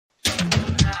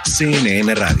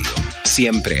CNN Radio,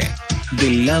 siempre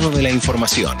del lado de la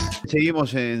información.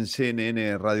 Seguimos en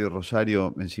CNN Radio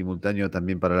Rosario, en simultáneo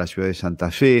también para la ciudad de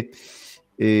Santa Fe.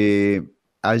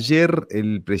 Ayer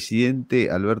el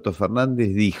presidente Alberto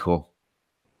Fernández dijo: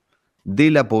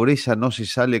 de la pobreza no se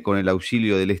sale con el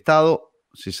auxilio del Estado,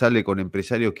 se sale con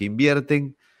empresarios que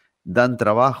invierten, dan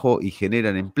trabajo y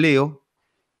generan empleo,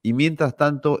 y mientras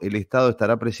tanto el Estado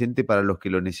estará presente para los que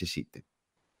lo necesiten.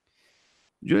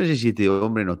 Yo no sé si este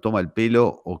hombre nos toma el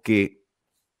pelo o qué,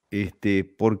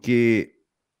 porque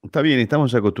está bien,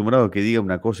 estamos acostumbrados a que diga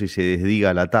una cosa y se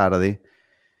desdiga a la tarde,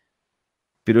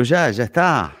 pero ya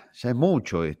está, ya es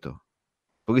mucho esto.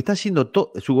 Porque está haciendo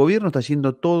su gobierno está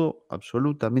haciendo todo,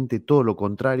 absolutamente todo lo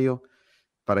contrario,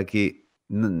 para que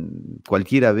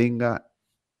cualquiera venga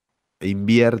e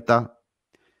invierta,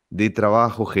 dé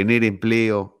trabajo, genere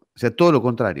empleo, o sea, todo lo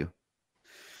contrario.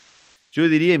 Yo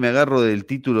diría, y me agarro del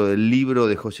título del libro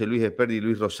de José Luis Espert y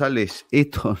Luis Rosales: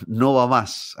 esto no va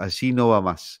más, así no va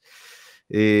más.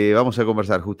 Vamos a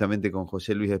conversar justamente con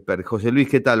José Luis Espert. José Luis,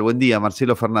 ¿qué tal? Buen día.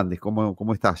 Marcelo Fernández,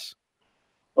 ¿cómo estás?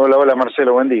 Hola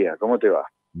Marcelo, buen día, ¿cómo te va?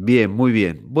 Bien, muy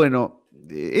bien. Bueno,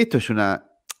 esto es una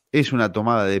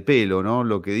tomada de pelo, ¿no?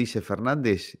 Lo que dice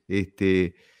Fernández, no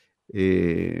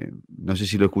sé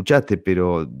si lo escuchaste,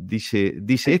 pero dice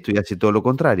esto y hace todo lo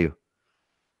contrario.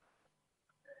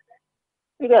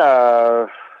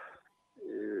 Mira,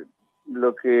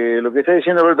 lo que está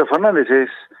diciendo Alberto Fernández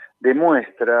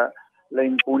demuestra la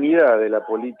impunidad de la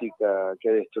política que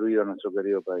ha destruido a nuestro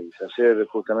querido país. Ayer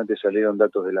justamente salieron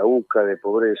datos de la UCA de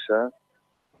pobreza,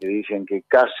 que dicen que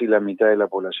casi la mitad de la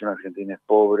población argentina es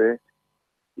pobre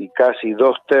y casi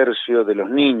 2/3 de los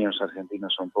niños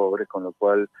argentinos son pobres, con lo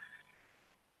cual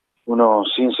uno,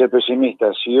 sin ser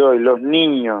pesimista, si hoy los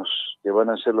niños que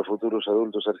van a ser los futuros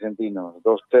adultos argentinos,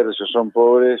 2/3 son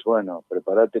pobres, bueno,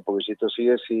 prepárate, porque si esto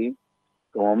sigue así,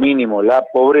 como mínimo la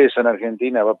pobreza en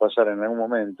Argentina va a pasar en algún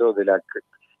momento de la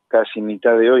casi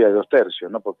mitad de hoy a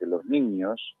 2/3, ¿no? Porque los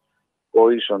niños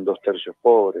hoy son 2/3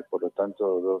 pobres, por lo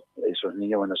tanto esos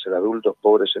niños van a ser adultos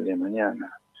pobres el día de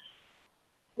mañana.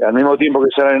 Al mismo tiempo que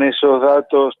salen esos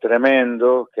datos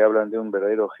tremendos que hablan de un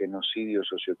verdadero genocidio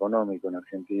socioeconómico en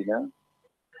Argentina,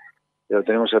 pero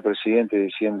tenemos al presidente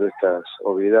diciendo estas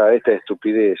obviedades, estas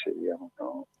estupideces, digamos,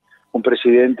 ¿no? Un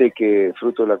presidente que,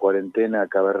 fruto de la cuarentena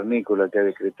cavernícola que ha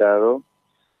decretado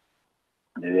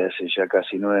desde hace ya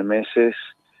casi 9 meses,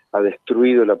 ha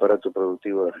destruido el aparato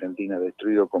productivo de Argentina, ha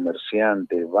destruido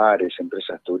comerciantes, bares,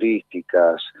 empresas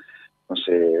turísticas, no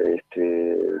sé,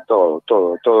 todo.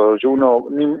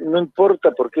 No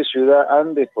importa por qué ciudad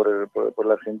andes por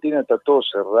la Argentina, está todo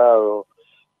cerrado,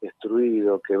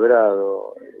 destruido,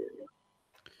 quebrado.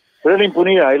 Pero es la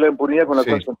impunidad con la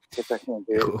cual se maneja esta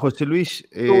gente. José Luis,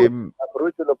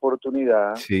 aprovecho la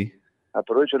oportunidad. Sí.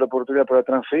 Aprovecho la oportunidad para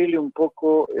transferirle un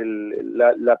poco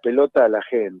la pelota a la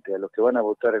gente, a los que van a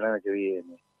votar el año que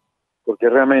viene. Porque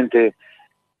realmente,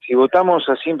 si votamos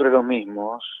a siempre los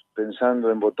mismos,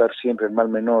 pensando en votar siempre el mal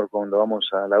menor cuando vamos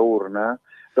a la urna,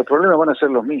 los problemas van a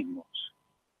ser los mismos.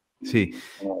 Sí.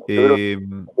 Yo creo que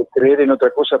hay que creer en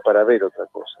otra cosa para ver otra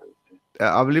cosa.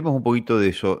 Hablemos un poquito de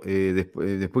eso.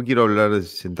 Después quiero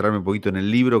centrarme un poquito en el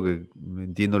libro, que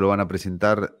entiendo lo van a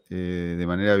presentar de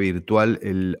manera virtual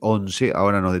el 11.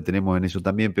 Ahora nos detenemos en eso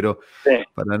también, pero sí.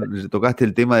 Tocaste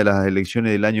el tema de las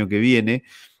elecciones del año que viene.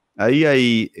 Ahí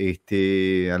hay,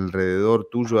 alrededor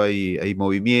tuyo hay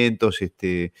movimientos,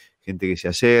 gente que se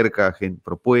acerca,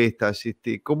 propuestas.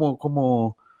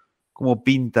 ¿Cómo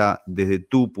pinta desde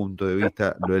tu punto de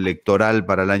vista lo electoral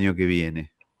para el año que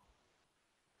viene?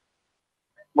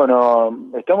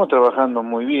 Bueno, estamos trabajando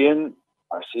muy bien,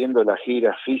 haciendo las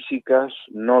giras físicas,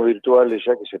 no virtuales,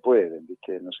 ya que se pueden,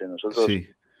 ¿viste? No sé, nosotros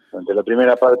durante la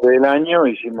primera parte del año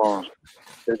hicimos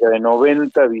cerca de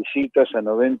 90 visitas a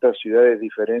 90 ciudades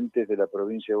diferentes de la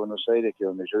provincia de Buenos Aires, que es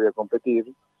donde yo voy a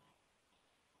competir,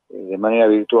 de manera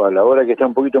virtual. Ahora que está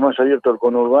un poquito más abierto el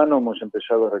conurbano, hemos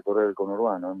empezado a recorrer el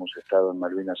conurbano. Hemos estado en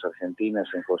Malvinas Argentinas,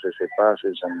 en José C. Paz,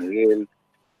 en San Miguel,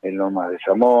 en Lomas de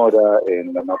Zamora,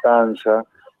 en La Matanza.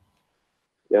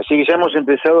 Así que ya hemos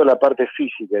empezado la parte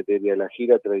física, te diría, la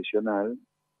gira tradicional,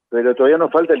 pero todavía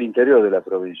nos falta el interior de la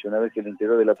provincia. Una vez que el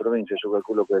interior de la provincia, yo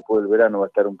calculo que después del verano va a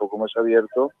estar un poco más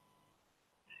abierto,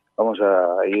 vamos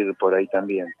a ir por ahí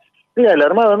también. Mira, el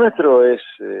armado nuestro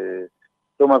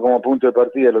toma como punto de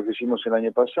partida lo que hicimos el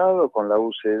año pasado con la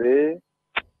UCD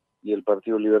y el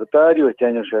Partido Libertario. Este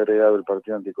año se ha agregado el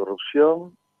Partido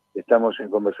Anticorrupción. Estamos en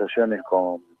conversaciones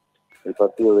con el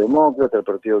Partido Demócrata, el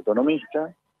Partido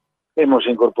Economista. Hemos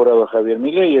incorporado a Javier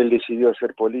Milei, él decidió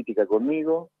hacer política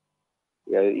conmigo,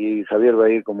 y Javier va a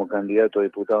ir como candidato a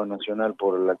diputado nacional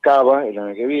por la Cava el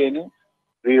año que viene.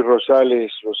 Luis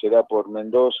Rosales lo será por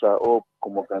Mendoza o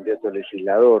como candidato a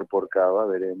legislador por Cava,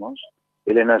 veremos.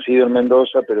 Él es nacido en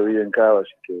Mendoza, pero vive en Cava,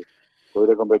 así que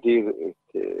podrá competir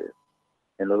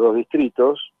en los dos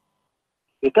distritos.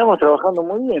 Estamos trabajando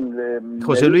muy bien.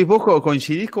 José Luis, ¿vos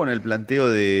coincidís con el planteo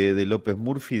de López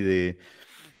Murphy de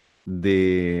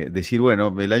decir,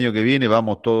 bueno, el año que viene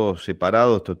vamos todos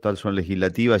separados, total son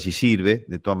legislativas y sirve,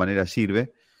 de todas maneras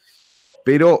sirve,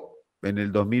 pero en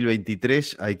el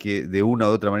 2023 hay que, de una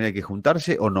u otra manera, hay que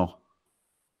juntarse o no?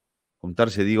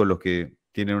 Juntarse, digo, los que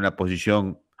tienen una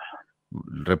posición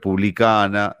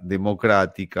republicana,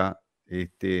 democrática,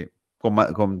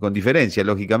 con diferencia,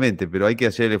 lógicamente, pero hay que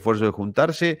hacer el esfuerzo de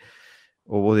juntarse,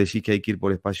 o vos decís que hay que ir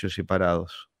por espacios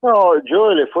separados. No,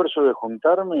 yo el esfuerzo de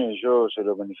juntarme, yo se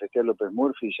lo manifesté a López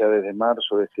Murphy ya desde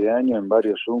marzo de este año en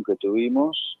varios Zoom que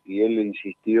tuvimos, y él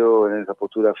insistió en esa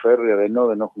postura férrea de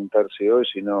no juntarse hoy,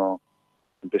 sino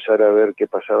empezar a ver qué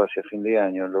pasaba hacia fin de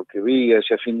año. Lo que vi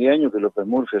hacia fin de año, que López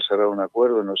Murphy ha cerrado un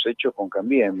acuerdo en los hechos con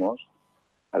Cambiemos,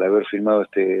 al haber firmado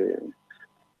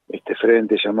este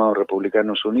frente llamado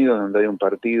Republicanos Unidos, donde hay un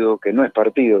partido que no es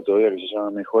partido todavía, que se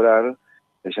llama Mejorar,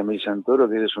 de Yamil Santoro,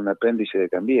 que es un apéndice de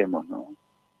Cambiemos, ¿no?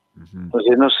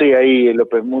 Entonces no sé ahí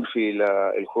López Murphy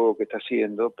el juego que está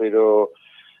haciendo, pero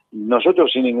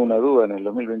nosotros sin ninguna duda en el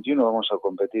 2021 vamos a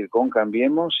competir con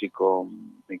Cambiemos y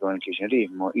con el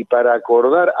kirchnerismo. Y para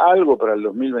acordar algo para el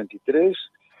 2023,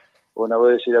 bueno,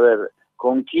 voy a decir, a ver,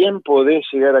 ¿con quién podés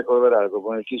llegar a acordar algo?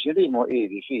 ¿Con el kirchnerismo? Y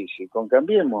difícil. ¿Con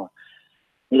Cambiemos?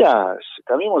 Mirá,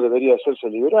 Cambiemos debería hacerse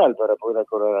liberal para poder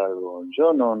acordar algo.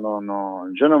 Yo no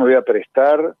me voy a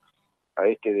prestar a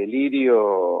este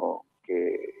delirio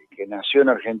que nació en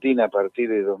Argentina a partir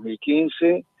de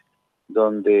 2015,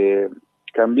 donde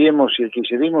Cambiemos y el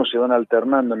kirchnerismo se van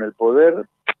alternando en el poder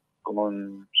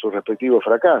con sus respectivos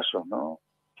fracasos, ¿no?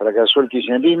 Fracasó el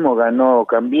kirchnerismo, ganó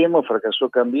Cambiemos, fracasó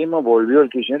Cambiemos, volvió el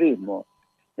kirchnerismo.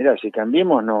 Mirá, si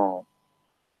Cambiemos no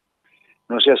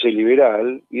se hace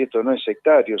liberal, y esto no es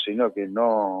sectario, sino que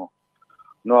no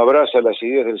abraza las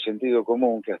ideas del sentido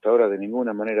común, que hasta ahora de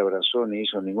ninguna manera abrazó ni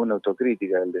hizo ninguna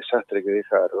autocrítica del desastre que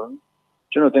dejaron,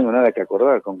 yo no tengo nada que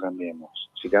acordar con Cambiemos.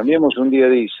 Si Cambiemos un día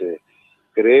dice,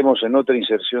 creemos en otra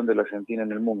inserción de la Argentina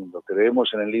en el mundo,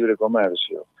 creemos en el libre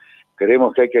comercio,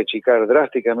 creemos que hay que achicar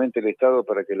drásticamente el Estado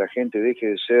para que la gente deje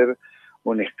de ser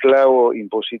un esclavo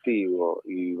impositivo,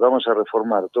 y vamos a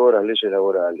reformar todas las leyes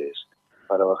laborales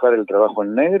para bajar el trabajo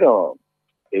en negro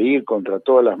e ir contra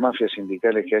todas las mafias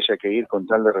sindicales que haya que ir con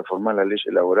tal de reformar las leyes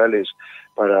laborales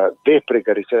para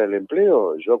desprecarizar el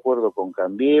empleo, yo acuerdo con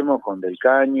Cambiemos, con Del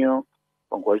Caño,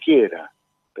 con cualquiera,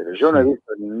 pero yo no he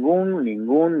visto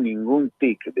ningún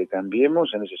tic de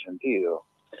Cambiemos en ese sentido.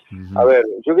 A ver,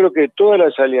 yo creo que todas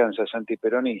las alianzas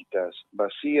antiperonistas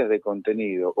vacías de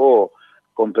contenido o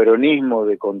con peronismo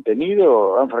de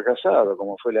contenido han fracasado,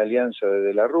 como fue la alianza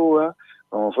de la Rúa,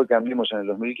 como fue Cambiemos en el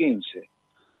 2015.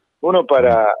 Uno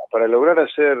para lograr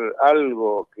hacer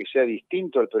algo que sea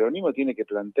distinto al peronismo tiene que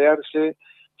plantearse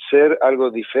ser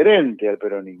algo diferente al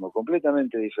peronismo,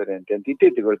 completamente diferente,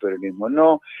 antitético al peronismo,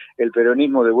 no el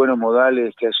peronismo de buenos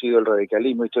modales que ha sido el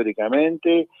radicalismo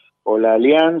históricamente, o la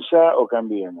alianza, o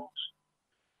Cambiemos.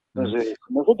 Entonces,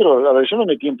 nosotros, a ver, yo me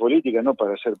metí en política no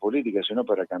para hacer política, sino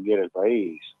para cambiar el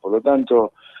país. Por lo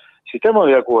tanto, si estamos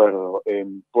de acuerdo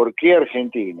en por qué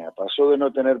Argentina pasó de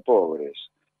no tener pobres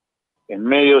en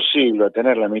medio siglo a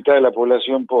tener la mitad de la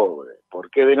población pobre, por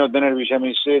qué de no tener Villa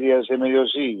Miseria hace medio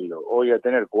siglo, hoy a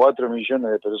tener 4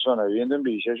 millones de personas viviendo en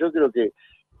Villa, yo creo que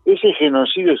ese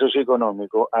genocidio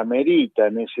socioeconómico amerita,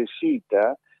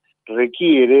 necesita,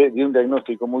 requiere de un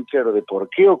diagnóstico muy claro de por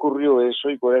qué ocurrió eso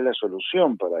y cuál es la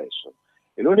solución para eso.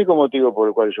 El único motivo por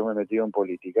el cual yo me metí en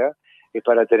política es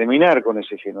para terminar con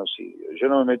ese genocidio. Yo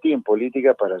no me metí en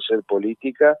política para hacer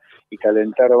política y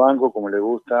calentar banco como le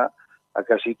gusta a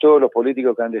casi todos los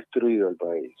políticos que han destruido el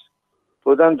país.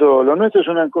 Por lo tanto, lo nuestro es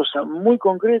una cosa muy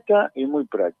concreta y muy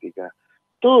práctica.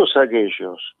 Todos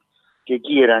aquellos que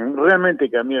quieran realmente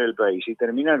cambiar el país y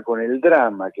terminar con el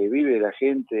drama que vive la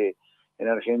gente en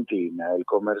Argentina, el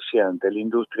comerciante, el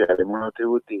industrial, el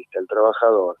monotributista, el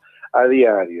trabajador, a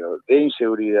diario, de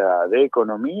inseguridad, de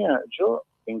economía, yo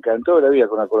encantado de la vida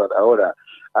con acordar. Ahora,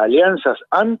 alianzas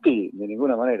anti, de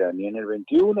ninguna manera, ni en el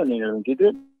 21, ni en el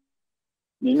 23,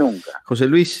 ni nunca. José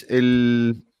Luis,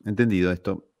 entendido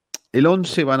esto. El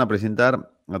 11 van a presentar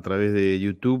a través de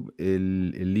YouTube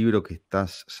el libro que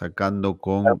estás sacando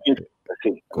con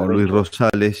Luis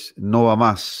Rosales, No va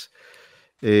más.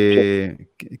 ¿Qué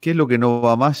es lo que no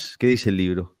va más? ¿Qué dice el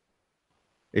libro?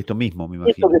 Esto mismo, me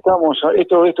imagino.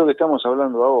 Esto que estamos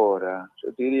hablando ahora.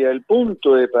 Yo te diría, el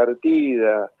punto de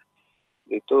partida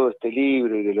de todo este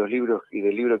libro y de los libros y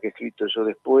del libro que he escrito yo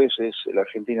después es la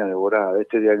Argentina devorada,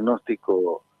 este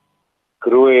diagnóstico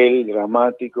cruel,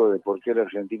 dramático de por qué la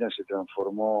Argentina se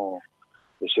transformó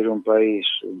de ser un país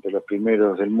entre los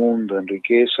primeros del mundo en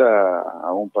riqueza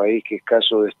a un país que es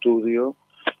caso de estudio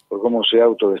por cómo se ha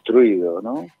autodestruido,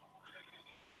 ¿no?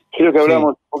 Creo que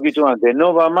hablamos un poquito antes,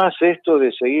 no va más esto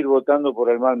de seguir votando por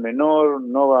el mal menor,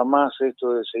 no va más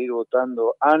esto de seguir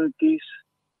votando antis,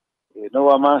 no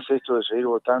va más esto de seguir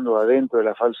votando adentro de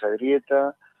la falsa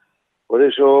grieta. Por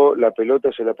eso la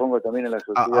pelota se la pongo también a la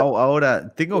sociedad.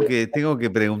 Ahora, tengo que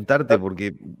preguntarte,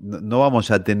 porque no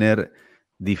vamos a tener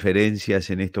diferencias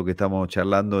en esto que estamos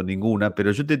charlando, ninguna,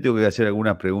 pero yo te tengo que hacer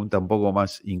algunas preguntas un poco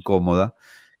más incómodas,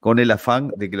 con el afán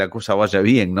de que la cosa vaya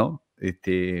bien, ¿no?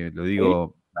 Lo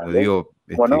digo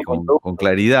Bueno, con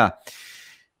claridad.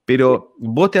 Pero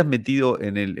vos te has metido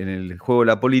en el juego de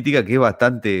la política, que es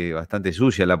bastante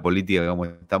sucia la política, como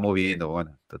estamos viendo,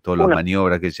 bueno, todas las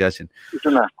maniobras que se hacen. es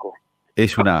un asco.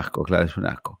 Es un asco, claro, es un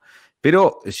asco.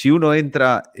 Pero si uno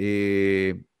entra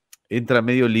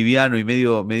medio liviano y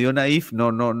medio naif,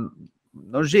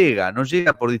 no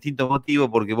llega por distintos motivos,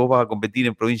 porque vos vas a competir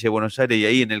en provincia de Buenos Aires y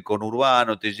ahí en el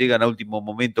conurbano te llegan a último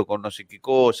momento con no sé qué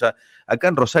cosa. Acá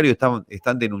en Rosario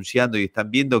están denunciando y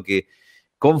están viendo que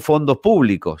con fondos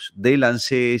públicos del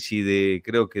ANSES y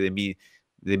creo que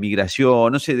de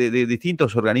migración, no sé, de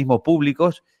distintos organismos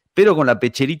públicos, pero con la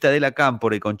pecherita de la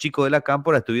Cámpora y con chicos de la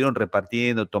Cámpora estuvieron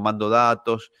repartiendo, tomando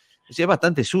datos. O sea, es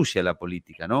bastante sucia la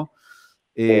política, ¿no?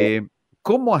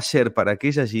 ¿Cómo hacer para que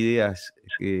esas ideas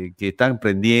que están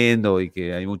prendiendo y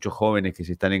que hay muchos jóvenes que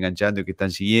se están enganchando y que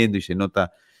están siguiendo y se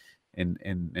nota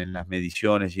en las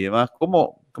mediciones y demás,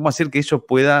 ¿cómo hacer que eso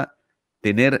pueda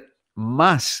tener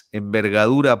más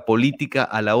envergadura política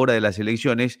a la hora de las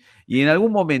elecciones y en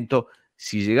algún momento,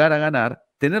 si llegara a ganar,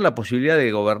 tener la posibilidad de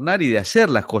gobernar y de hacer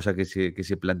las cosas que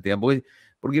se plantean?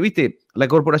 Porque, viste, la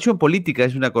corporación política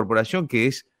es una corporación que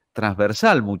es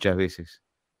transversal muchas veces.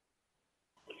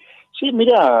 Sí,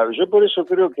 mirá, yo por eso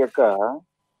creo que acá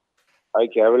hay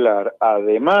que hablar,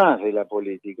 además de la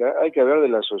política, hay que hablar de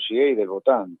la sociedad y del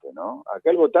votante, ¿no?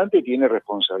 Acá el votante tiene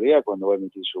responsabilidad cuando va a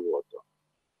emitir su voto.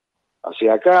 O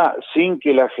sea, acá, sin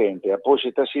que la gente apoye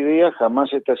estas ideas,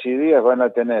 jamás estas ideas van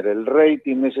a tener el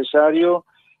rating necesario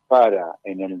para,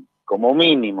 como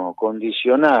mínimo,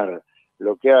 condicionar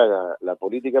lo que haga la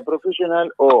política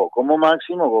profesional o, como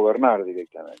máximo, gobernar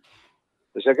directamente.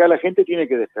 Entonces acá la gente tiene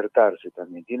que despertarse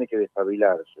también, tiene que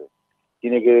despabilarse,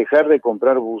 tiene que dejar de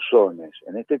comprar buzones.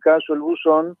 En este caso el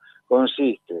buzón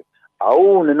consiste,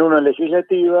 aún en una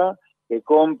legislativa, que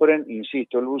compren,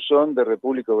 insisto, el buzón de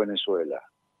República o Venezuela.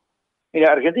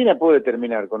 Mira, Argentina puede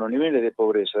terminar con los niveles de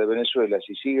pobreza de Venezuela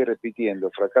si sigue repitiendo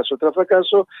fracaso tras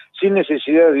fracaso, sin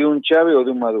necesidad de un Chávez o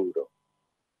de un Maduro.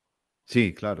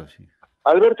 Sí, claro, sí.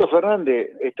 Alberto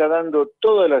Fernández está dando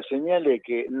todas las señales de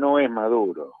que no es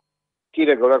Maduro.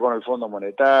 Quiere cobrar con el Fondo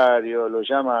Monetario, lo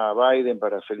llama a Biden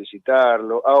para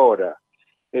felicitarlo. Ahora,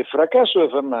 el fracaso de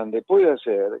Fernández puede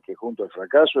hacer que junto al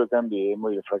fracaso de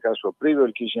Cambiemos y el fracaso previo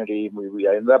del kirchnerismo y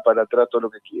andar para atrás todo lo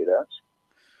que quieras,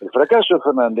 el fracaso de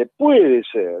Fernández puede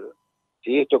ser,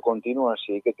 si esto continúa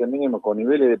así, que terminemos con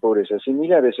niveles de pobreza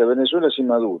similares a Venezuela sin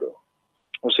Maduro.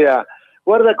 O sea,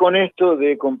 guarda con esto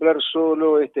de comprar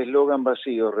solo este eslogan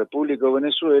vacío, República o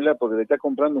Venezuela, porque le está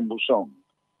comprando un buzón.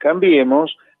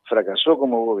 Cambiemos, fracasó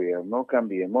como gobierno,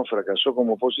 Cambiemos, fracasó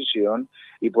como oposición,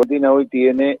 y Argentina hoy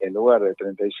tiene, en lugar del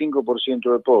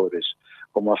 35% de pobres,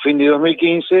 como a fin de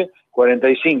 2015,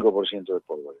 45% de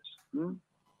pobres.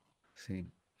 Sí.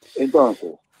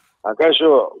 Entonces, acá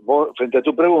vos, frente a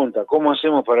tu pregunta, ¿cómo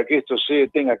hacemos para que esto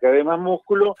tenga cada vez más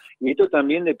músculo? Y esto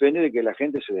también depende de que la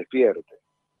gente se despierte,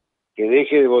 que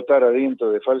deje de votar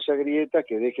adentro de falsas grietas,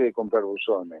 que deje de comprar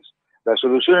buzones. La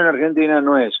solución en Argentina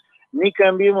no es ni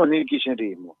Cambiemos ni el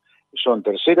kirchnerismo. Son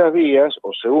terceras vías,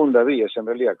 o segundas vías en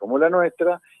realidad, como la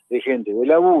nuestra, de gente de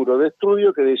laburo, de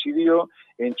estudio, que decidió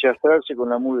enchastrarse con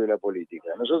la mugre de la política.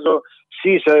 Nosotros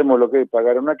sí sabemos lo que es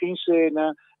pagar una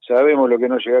quincena, sabemos lo que es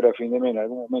no llegar a fin de mes en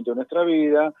algún momento de nuestra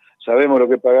vida, sabemos lo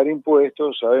que es pagar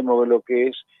impuestos, sabemos lo que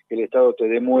es que el Estado te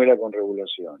demuela con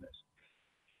regulaciones.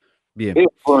 Bien. Eso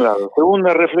por un lado.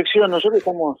 Segunda reflexión, nosotros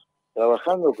estamos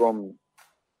trabajando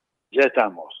ya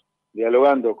estamos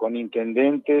dialogando con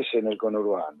intendentes en el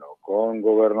conurbano, con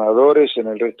gobernadores en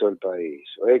el resto del país,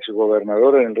 o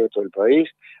exgobernadores en el resto del país,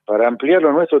 para ampliar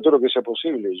lo nuestro todo lo que sea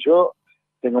posible. Yo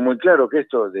tengo muy claro que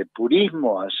esto de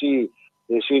purismo, así,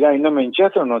 decir, ay, no me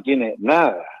hinchasto, no tiene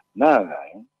nada, nada.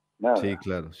 Sí,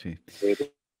 claro, sí.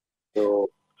 Pero,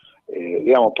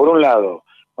 digamos, por un lado,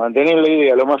 mantener la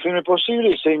idea lo más firme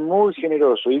posible y ser muy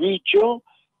generoso y dicho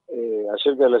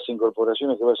acerca de las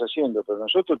incorporaciones que vas haciendo, pero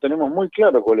nosotros tenemos muy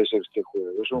claro cuál es este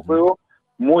juego. Es un juego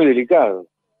muy delicado.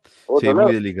 Por Sí, otro muy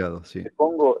lado, delicado, sí.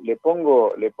 le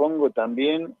pongo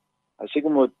también, así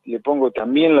como le pongo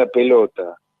también la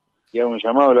pelota y hago un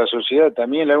llamado a la sociedad,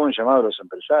 también le hago un llamado a los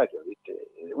empresarios, ¿viste?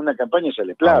 Una campaña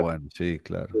sale plata. Bueno, sí,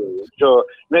 claro.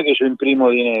 No es que yo imprimo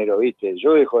dinero, ¿viste?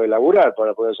 Yo dejo de laburar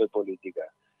para poder hacer política.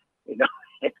 ¿No?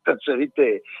 Entonces,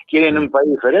 ¿viste? ¿Quieren un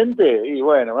país diferente? Y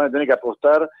bueno, van a tener que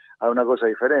apostar a una cosa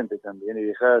diferente también y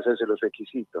dejar de hacerse los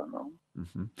exquisitos, ¿no?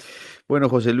 Bueno,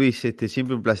 José Luis,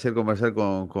 siempre un placer conversar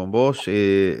con vos.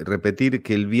 Repetir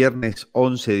que el viernes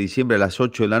 11 de diciembre a las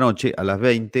 8 de la noche, a las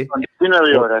 20.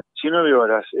 19 horas, 19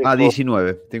 horas.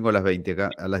 19, tengo las 20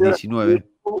 acá, a las 19.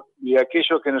 Y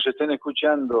aquellos que nos estén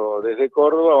escuchando desde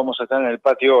Córdoba, vamos a estar en el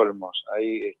Patio Olmos.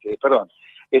 Ahí, perdón,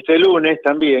 este lunes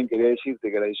también, quería decirte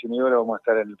que a las 19 horas vamos a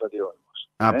estar en el Patio Olmos.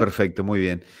 Perfecto, muy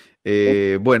bien.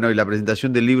 Bueno, y la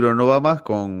presentación del libro No va más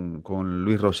con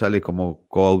Luis Rosales como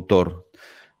coautor.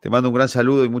 Te mando un gran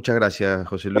saludo y muchas gracias,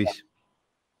 José Luis.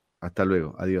 Hasta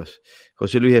luego, adiós.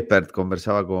 José Luis Espert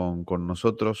conversaba con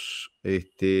nosotros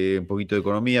un poquito de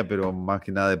economía, pero más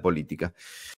que nada de política.